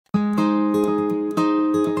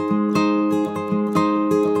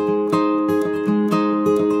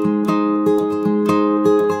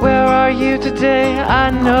you today. I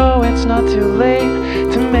know it's not too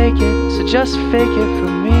late to make it, so just fake it for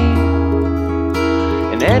me.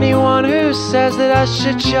 And anyone who says that I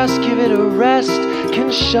should just give it a rest can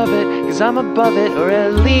shove it, cause I'm above it, or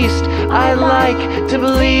at least I like to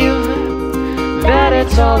believe that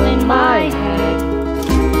it's all in my head.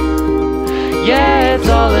 Yeah, it's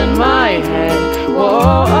all in my head.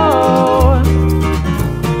 Whoa.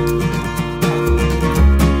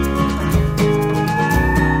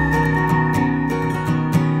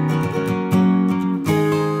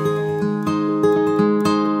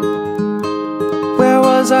 Where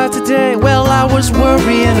was I today? Well, I was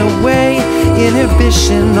worrying away,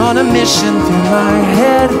 inhibition on a mission through my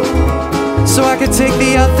head, so I could take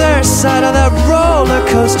the other side of that roller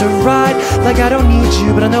coaster ride. Like I don't need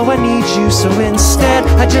you, but I know I need you. So instead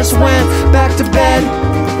I just went back to bed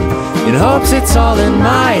in hopes it's all in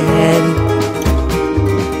my head.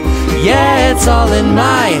 Yeah, it's all in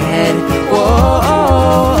my head. Whoa.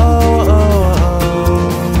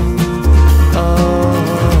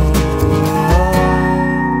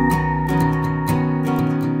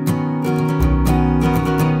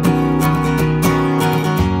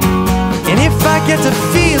 Get to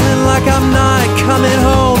feeling like I'm not coming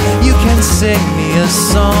home, you can sing me a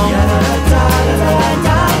song.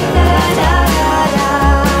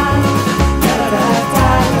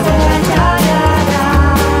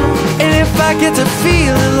 And if I get to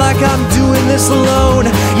feeling like I'm doing this alone,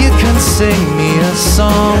 you can sing me a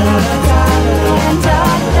song.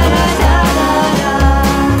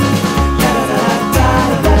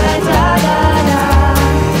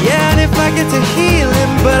 Yeah, and if I get to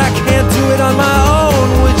healing but I can't do it on my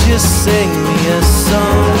own, would you sing me a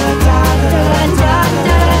song?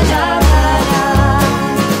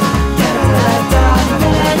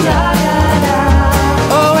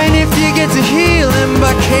 Oh, and if you get to healing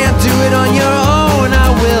but can't do it on your own, I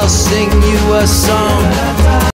will sing you a song.